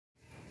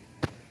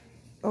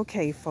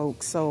Okay,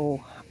 folks,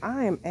 so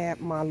I am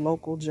at my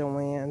local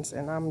Joann's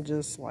and I'm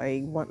just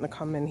like wanting to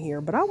come in here,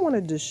 but I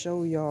wanted to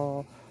show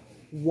y'all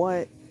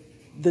what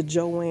the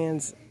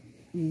Joann's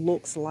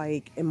looks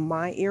like in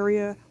my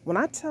area. When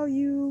I tell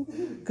you,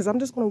 because I'm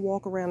just going to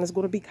walk around, it's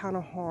going to be kind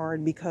of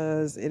hard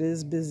because it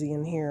is busy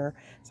in here.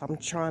 So I'm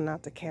trying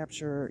not to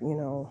capture,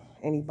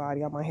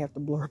 anybody. I might have to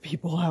blur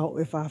people out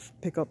if I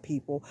pick up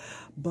people,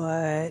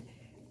 but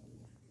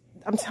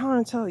I'm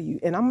trying to tell you,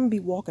 and I'm going to be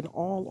walking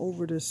all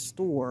over this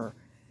store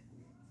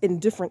in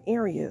different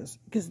areas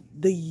because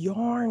the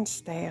yarn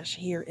stash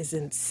here is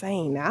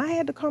insane. Now, I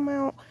had to come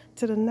out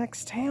to the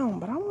next town,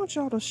 but I want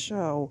y'all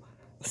to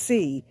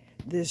see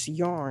this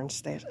yarn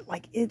stash.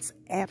 Like, it's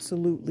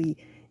absolutely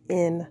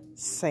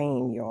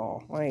insane,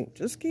 y'all. Like,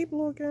 just keep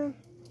looking.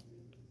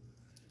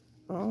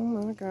 Oh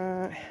my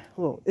God.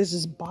 Look, it's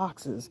just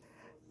boxes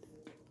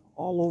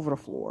all over the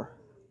floor.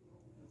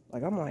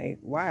 Like, I'm like,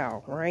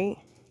 wow, right?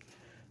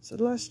 So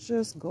let's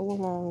just go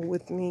along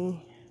with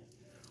me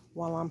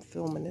while I'm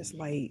filming this.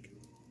 Like,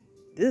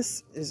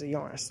 this is a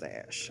yarn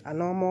stash. I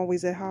know I'm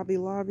always at Hobby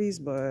Lobbies,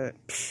 but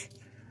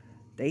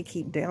they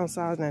keep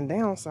downsizing and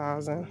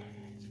downsizing.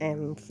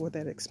 And for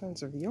that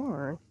expensive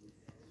yarn,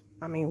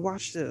 I mean,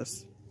 watch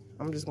this.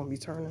 I'm just going to be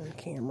turning the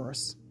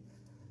cameras.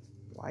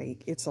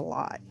 Like, it's a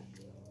lot.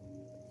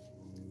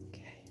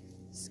 Okay,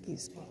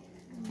 excuse me.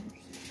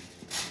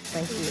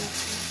 Thank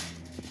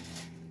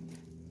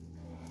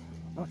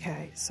you.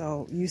 Okay,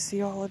 so you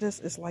see all of this?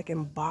 It's like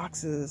in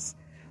boxes,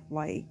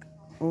 like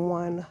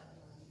on...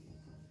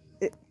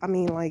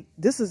 like,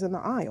 this is in the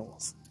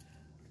aisles.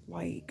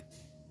 Like,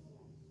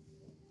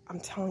 I'm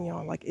telling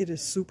y'all, like, it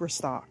is super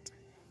stocked.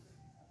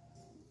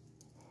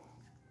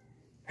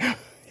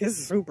 It's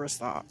super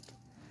stocked.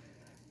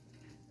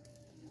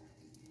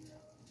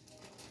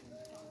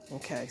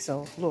 Okay,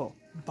 so look,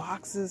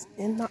 boxes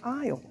in the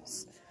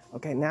aisles.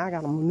 Okay, now I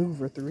gotta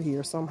maneuver through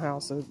here somehow,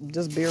 so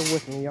just bear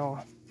with me,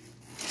 y'all.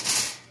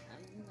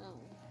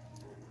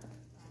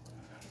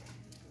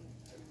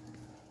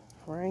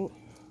 Right?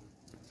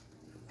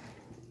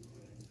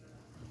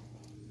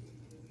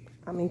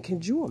 I mean,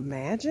 could you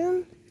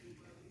imagine?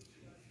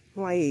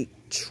 Like,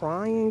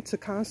 trying to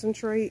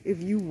concentrate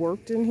if you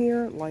worked in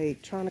here,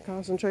 like, trying to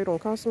concentrate on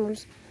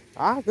customers?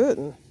 I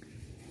couldn't.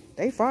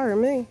 They fired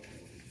me.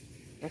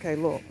 Okay,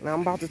 look, now I'm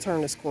about to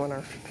turn this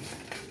corner.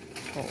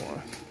 Hold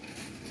on.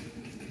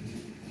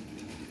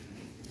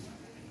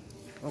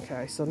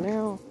 Okay, so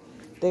now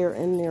they're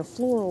in their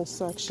floral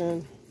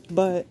section,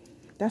 but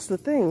that's the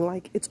thing,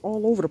 like, it's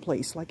all over the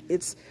place. Like,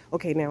 it's,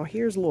 okay, now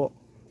here's, look,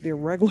 their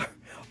regular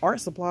art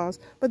supplies,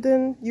 but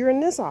then you're in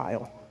this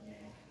aisle.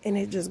 And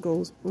it just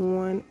goes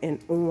on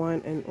and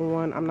on and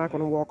on. I'm not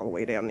going to walk all the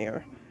way down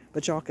there,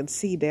 but y'all can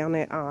see down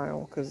that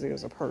aisle because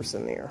there's a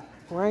person there,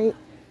 right?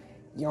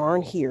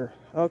 Yarn here.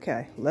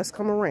 Okay, let's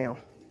come around.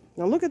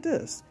 Now look at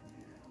this.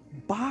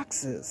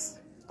 Boxes.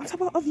 I'm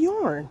talking about of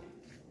yarn.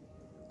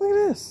 Look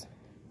at this.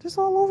 Just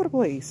all over the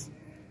place.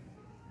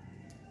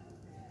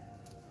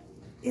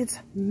 It's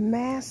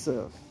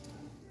massive.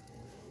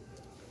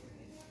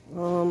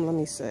 Let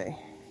me see.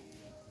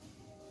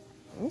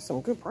 There's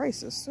some good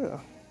prices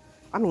too.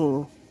 I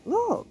mean,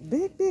 look,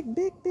 big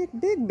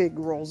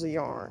rolls of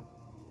yarn.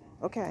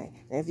 Okay,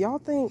 and if y'all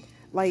think,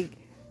 like,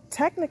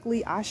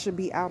 technically I should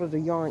be out of the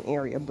yarn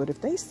area, but if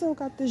they still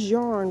got this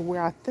yarn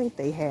where I think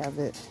they have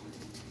it,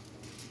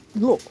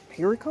 look,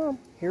 here it come,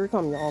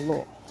 y'all,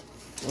 look.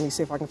 Let me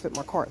see if I can fit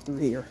my cart through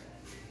here.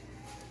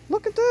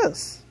 Look at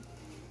this.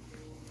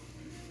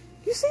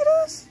 You see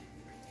this?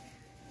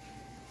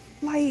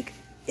 Like,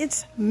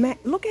 it's,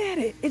 look at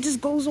it. It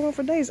just goes on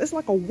for days. It's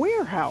like a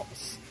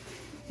warehouse.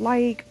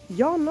 Like,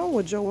 y'all know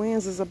what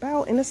Joann's is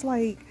about, and it's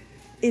like,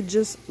 it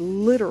just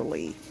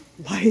literally,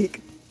 like,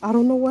 I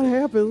don't know what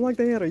happened. It's like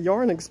they had a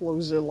yarn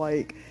explosion.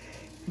 Like,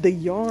 the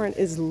yarn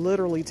is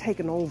literally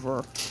taking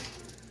over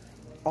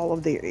all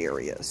of their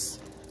areas.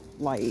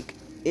 Like,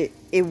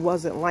 it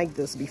wasn't like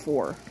this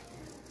before.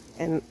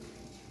 And,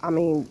 I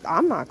mean,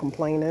 I'm not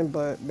complaining,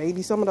 but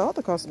maybe some of the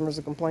other customers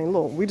are complaining.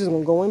 Look, we just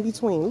gonna go in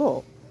between.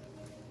 Look,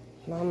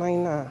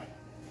 $9.99.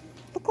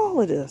 Look,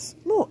 all of this.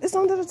 Look, it's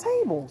under the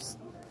tables.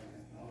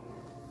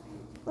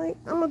 Like,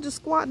 I'm gonna just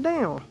squat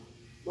down.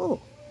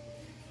 Look,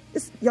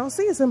 y'all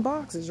see it's in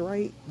boxes,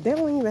 right? They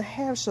don't even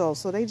have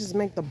shelves, so they just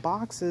make the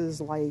boxes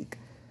like,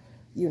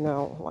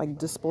 like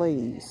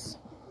displays.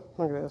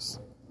 Look at this.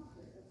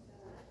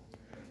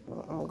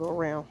 I'm gonna go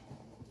around.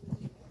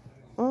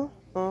 Look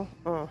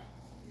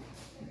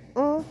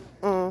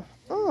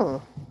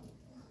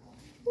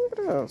at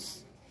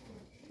this.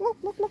 Look.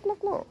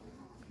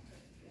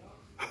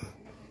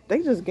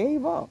 They just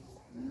gave up.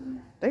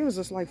 They was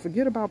just like,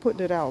 forget about putting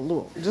it out.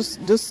 Look,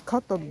 just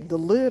cut the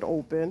lid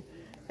open,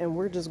 and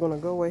we're just gonna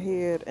go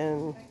ahead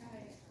and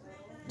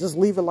just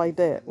leave it like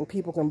that, and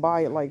people can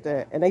buy it like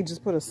that. And they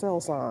just put a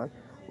sell sign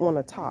on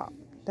the top.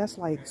 That's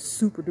like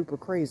super duper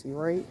crazy,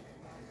 right?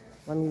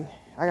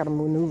 I gotta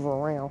maneuver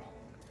around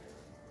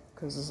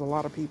because there's a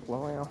lot of people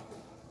around.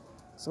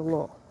 So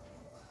look.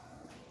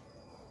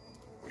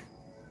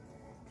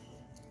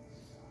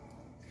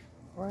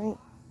 Right?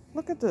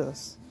 Look at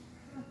this.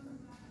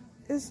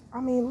 I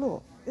mean,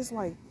 look, it's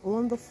like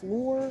on the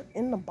floor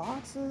in the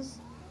boxes,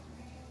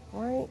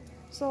 right?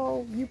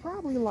 So you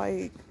probably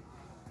like,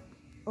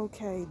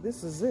 okay,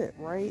 this is it,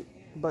 right?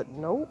 But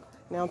nope.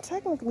 Now,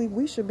 technically,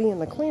 we should be in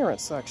the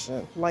clearance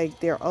section. Like,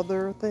 there are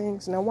other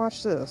things. Now,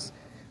 watch this.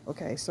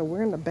 Okay, so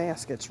we're in the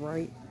baskets,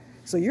 right?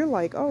 So you're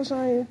like, oh,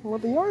 Cheyenne, well,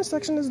 the yarn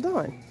section is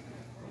done.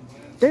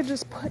 They're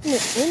just putting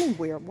it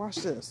anywhere. Watch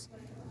this.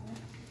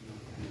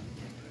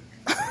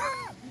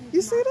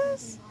 You see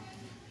this?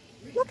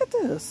 Look at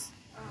this.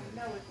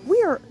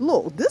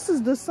 Look, this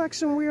is the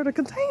section where the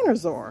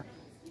containers are.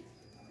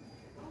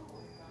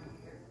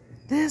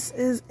 This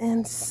is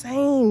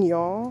insane,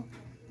 y'all.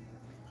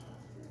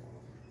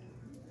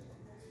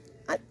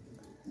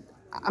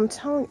 I'm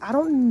telling you, I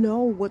don't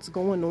know what's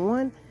going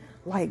on.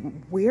 Like,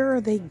 where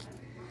are they?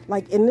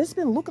 Like, and it's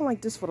been looking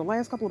like this for the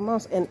last couple of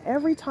months. And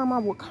every time I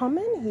would come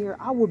in here,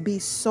 I would be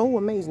so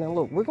amazed. Now,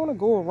 look, we're going to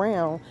go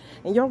around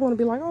and y'all going to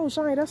be like, oh,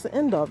 Shiny, that's the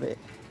end of it.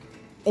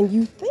 And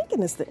you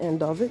thinking it's the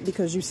end of it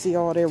because you see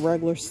all their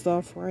regular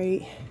stuff,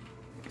 right?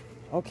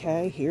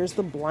 Okay, here's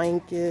the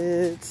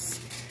blankets,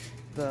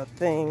 the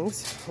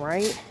things,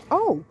 right?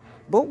 Oh,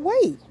 but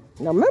wait.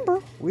 Now,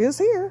 remember, we was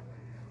here.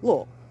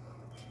 Look,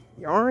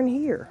 yarn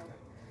here.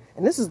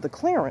 And this is the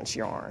clearance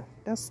yarn.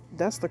 That's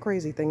the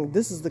crazy thing.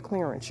 This is the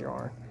clearance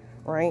yarn,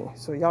 right?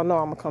 So y'all know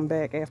I'm going to come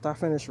back after I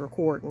finish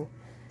recording.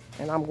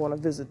 And I'm going to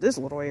visit this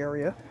little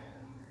area.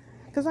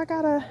 Because I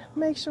got to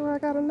make sure I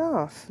got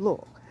enough.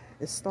 Look,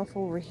 there's stuff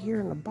over here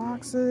in the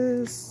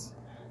boxes.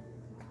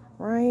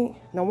 Right?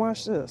 Now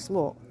watch this.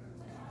 Look.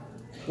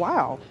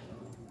 Wow.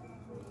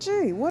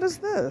 Gee, what is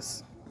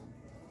this?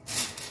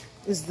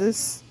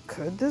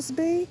 Could this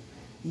be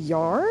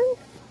yarn?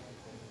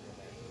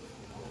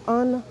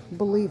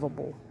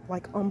 Unbelievable.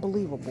 Like,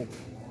 unbelievable.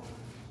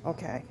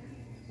 Okay,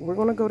 we're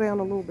gonna go down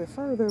a little bit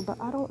further, but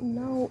I don't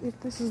know if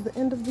this is the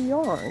end of the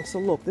yarn. So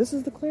look, this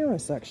is the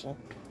clearance section.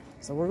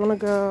 So we're gonna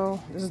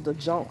go, this is the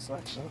junk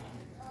section.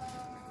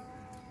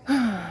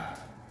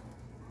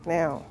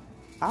 Now,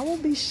 I will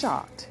be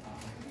shocked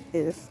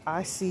if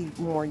I see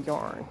more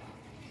yarn.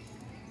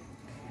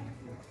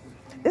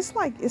 It's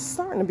like, it's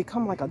starting to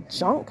become like a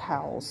junk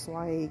house.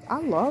 Like, I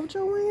love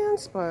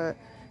Joann's, but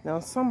now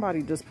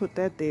somebody just put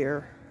that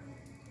there.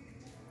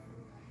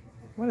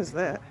 What is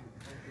that?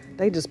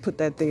 They just put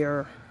that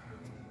there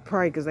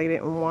probably because they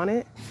didn't want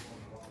it.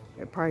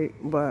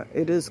 But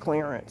it is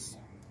clearance.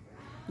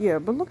 Yeah,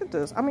 but look at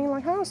this. I mean,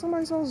 like, how is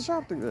somebody supposed to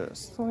shop through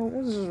this? Like,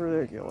 this is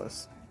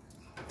ridiculous.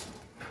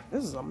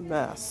 This is a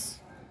mess.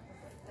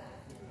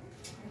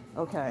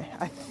 Okay,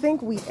 I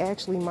think we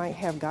actually might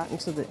have gotten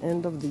to the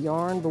end of the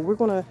yarn, but we're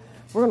gonna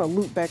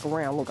loop back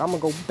around. Look, I'm gonna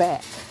go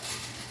back.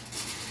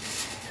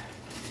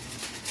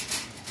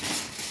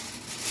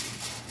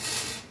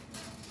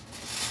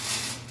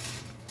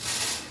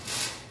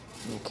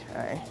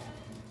 Okay.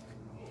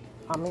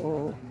 I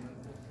mean,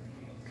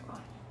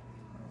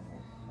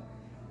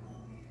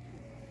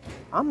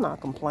 I'm not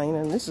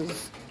complaining. This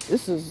is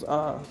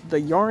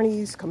the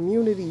Yarnies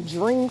community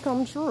dream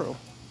come true.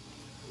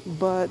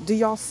 But do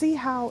y'all see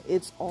how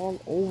it's all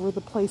over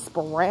the place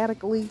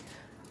sporadically,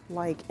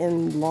 like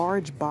in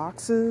large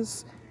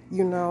boxes?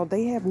 You know,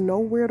 they have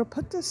nowhere to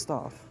put this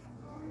stuff.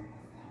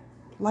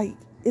 Like,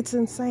 it's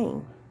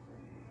insane.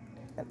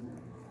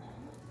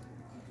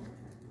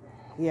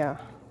 Yeah.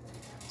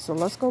 So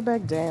let's go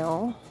back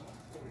down.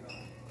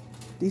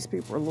 These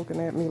people are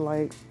looking at me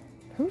like,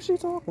 who's she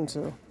talking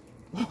to?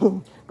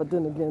 But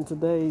then again,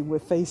 today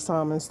with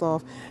FaceTime and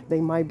stuff,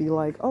 they might be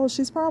like, oh,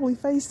 she's probably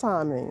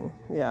FaceTiming.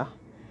 Yeah.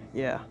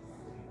 Yeah.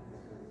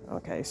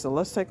 Okay, so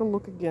let's take a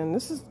look again.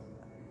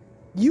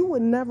 You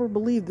would never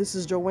believe this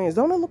is Joann's.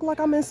 Don't it look like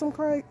I'm in some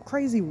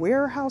crazy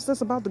warehouse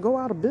that's about to go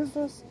out of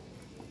business?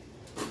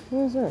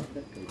 What is that?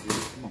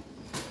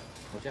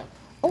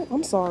 Oh,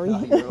 I'm sorry.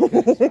 No, you're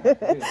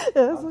okay.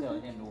 I'll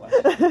tell him to watch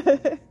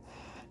it.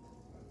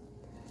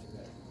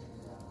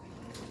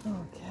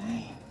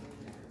 Okay.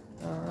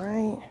 All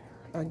right.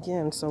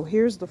 Again, so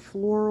here's the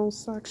floral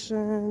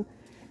section.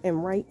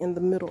 And right in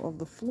the middle of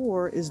the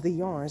floor is the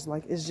yarns.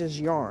 Like, it's just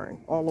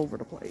yarn all over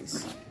the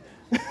place.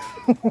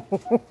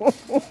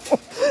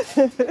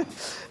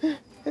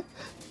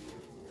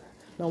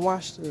 Now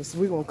watch this.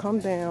 We're going to come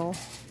down.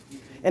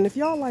 And if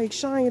y'all like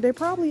Shiny, they're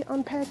probably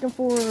unpacking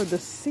for the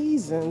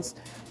seasons.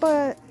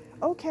 But,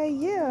 okay,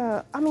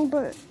 yeah. I mean,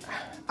 but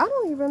I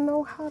don't even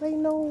know how they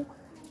know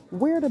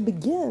where to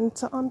begin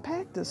to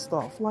unpack this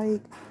stuff.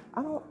 Like,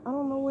 I don't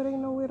know where they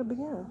know where to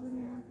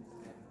begin.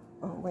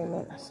 Oh, wait a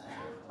minute.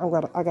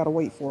 I gotta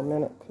wait for a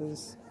minute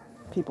because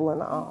people in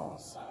the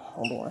aisles.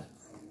 Hold on.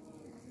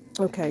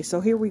 Okay, so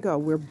here we go.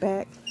 We're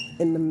back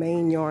in the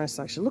main yarn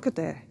section. Look at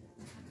that.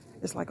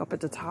 It's like up at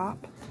the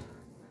top.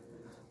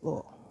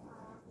 Look.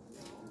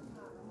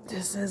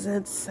 This is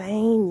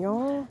insane,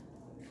 y'all.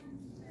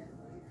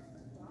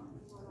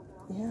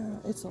 Yeah,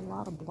 it's a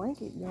lot of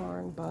blanket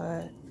yarn,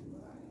 but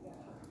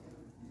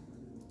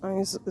I mean,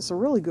 it's a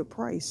really good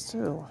price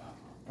too.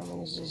 I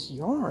mean, it's just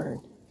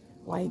yarn.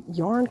 Like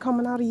yarn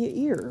coming out of your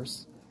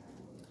ears.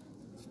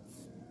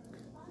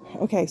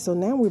 Okay, so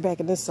now we're back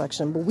in this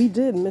section, but we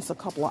did miss a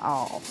couple of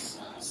aisles.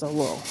 So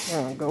look,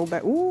 we're gonna go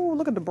back. Ooh,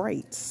 look at the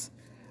braids.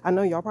 I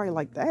know y'all probably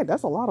like that.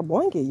 That's a lot of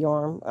blanket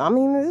yarn. I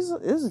mean, it's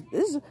look at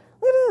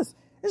this.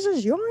 It's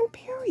just yarn,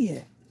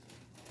 period.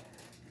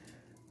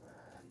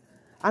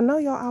 I know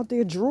y'all out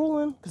there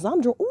drooling, because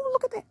I'm drooling. Ooh,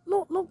 look at that.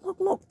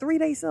 Look.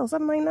 3-day sale,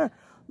 $7.99.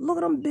 Look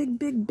at them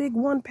big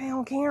 1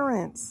 pound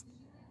Karens.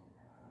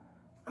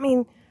 I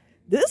mean,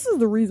 this is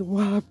the reason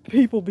why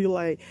people be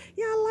like,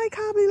 yeah, I like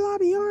Hobby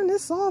Lobby yarn.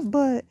 It's soft,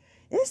 but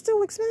it's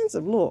still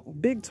expensive. Look,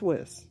 big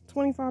twist.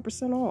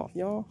 25% off,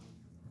 y'all.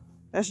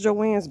 That's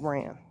Joann's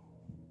brand.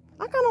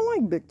 I kind of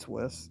like Big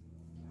Twist.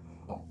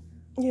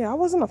 Yeah, I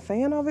wasn't a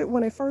fan of it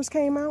when it first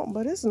came out,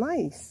 but it's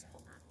nice.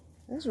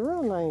 It's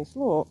real nice.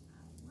 Look.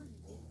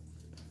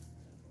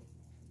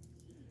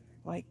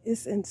 Like,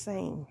 it's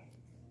insane.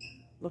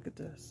 Look at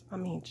this. I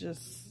mean,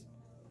 just...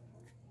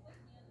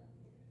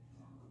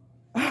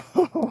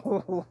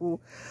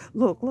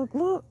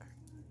 look.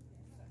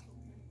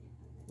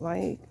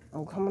 Like,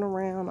 I'm coming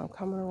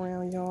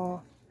around,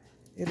 y'all.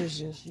 It is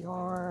just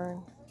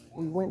yarn.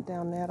 We went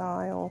down that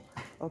aisle.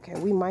 Okay,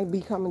 we might be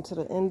coming to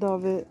the end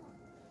of it.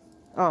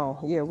 Oh,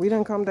 yeah, we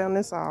didn't come down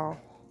this aisle.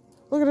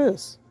 Look at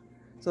this.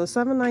 So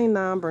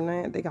 $7.99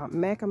 Bernat. They got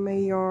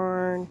macrame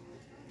yarn,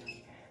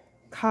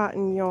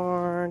 cotton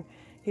yarn.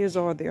 Here's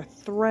all their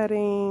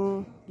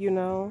threading, you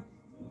know.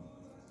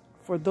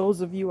 For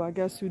those of you, I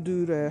guess, who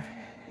do the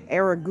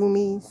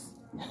aragumis.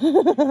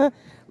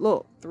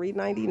 Look,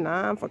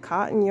 $3.99 for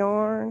cotton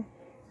yarn.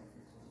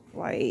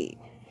 Like,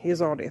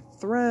 here's all their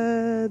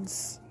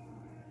threads.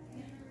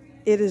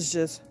 It is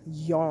just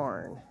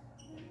yarn.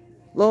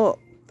 Look,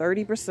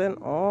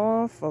 30%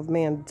 off of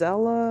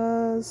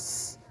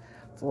Mandelas.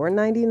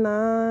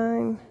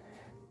 $4.99.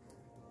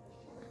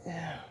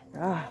 Yeah,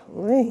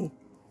 golly.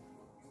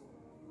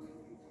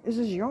 It's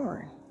just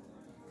yarn.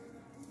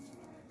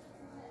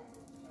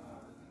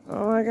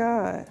 Oh my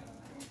God.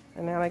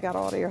 And now they got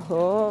all their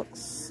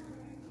hooks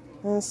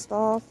and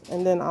stuff.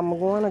 And then I'm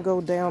going to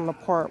go down the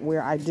part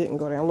where I didn't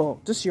go down.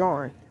 Look, just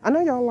yarn. I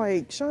know y'all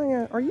like,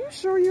 Shania, are you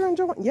sure you're in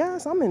Joann's?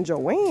 Yes, I'm in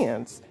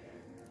Joann's.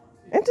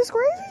 Ain't this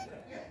crazy?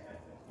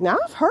 Now,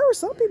 I've heard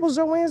some people's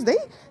Joann's, they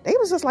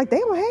was just like, they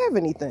don't have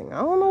anything.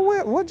 I don't know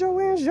what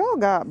Joann's y'all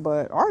got,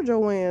 but our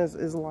Joann's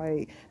is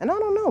like, and I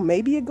don't know,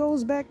 maybe it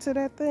goes back to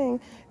that thing.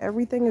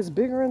 Everything is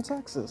bigger in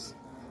Texas.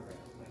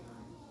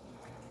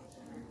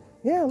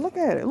 Yeah, look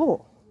at it.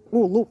 Look.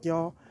 Oh, look,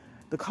 y'all.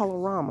 The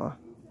Colorama.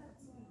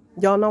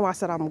 Y'all know I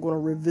said I'm going to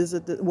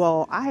revisit the...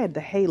 Well, I had the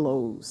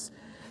halos.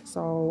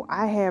 So,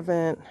 I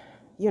haven't,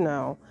 you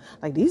know...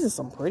 Like, these are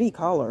some pretty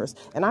colors.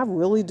 And I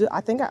really do...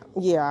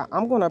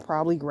 I'm going to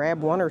probably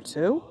grab 1 or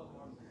 2.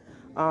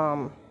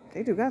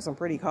 They do got some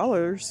pretty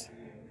colors.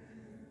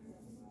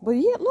 But,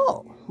 yeah,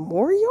 look.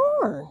 More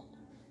yarn.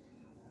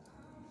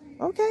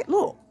 Okay,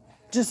 look.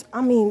 Just,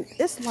 I mean,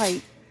 it's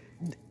like...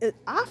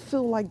 I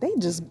feel like they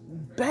just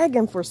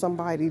begging for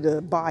somebody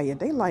to buy it.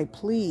 They like,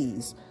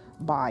 please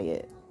buy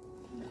it.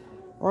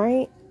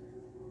 Right?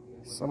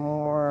 Some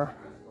more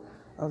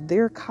of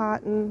their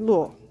cotton.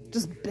 Look,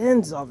 just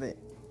bins of it.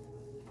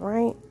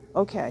 Right?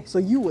 Okay, so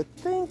you would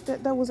think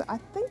that was, I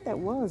think that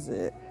was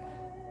it.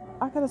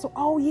 I could have,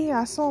 oh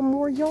yeah, I saw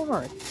more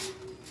yarn.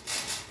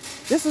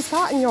 This is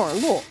cotton yarn.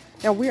 Look,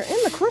 now we're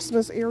in the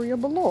Christmas area,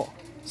 but look.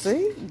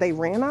 See, they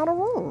ran out of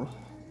room.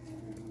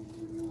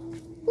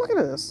 Look at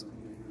this.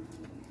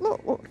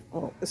 Look,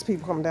 oh, there's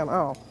people coming down the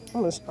aisle.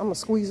 I'm gonna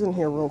squeeze in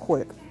here real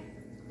quick.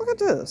 Look at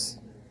this.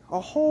 A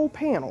whole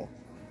panel.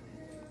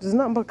 There's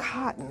nothing but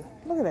cotton.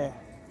 Look at that.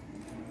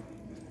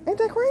 Ain't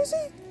that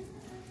crazy?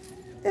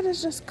 It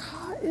is just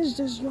it's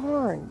just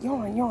yarn.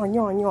 Yarn.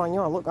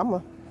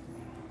 Look,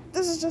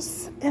 this is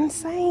just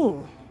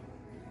insane.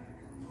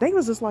 They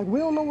was just like, we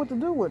don't know what to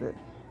do with it.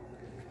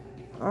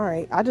 All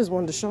right, I just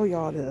wanted to show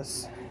y'all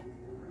this.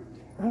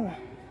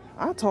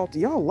 I'll talk to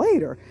y'all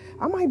later.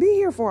 I might be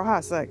here for a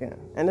hot second.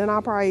 And then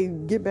I'll probably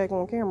get back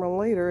on camera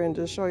later and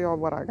just show y'all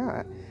what I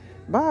got.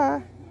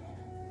 Bye.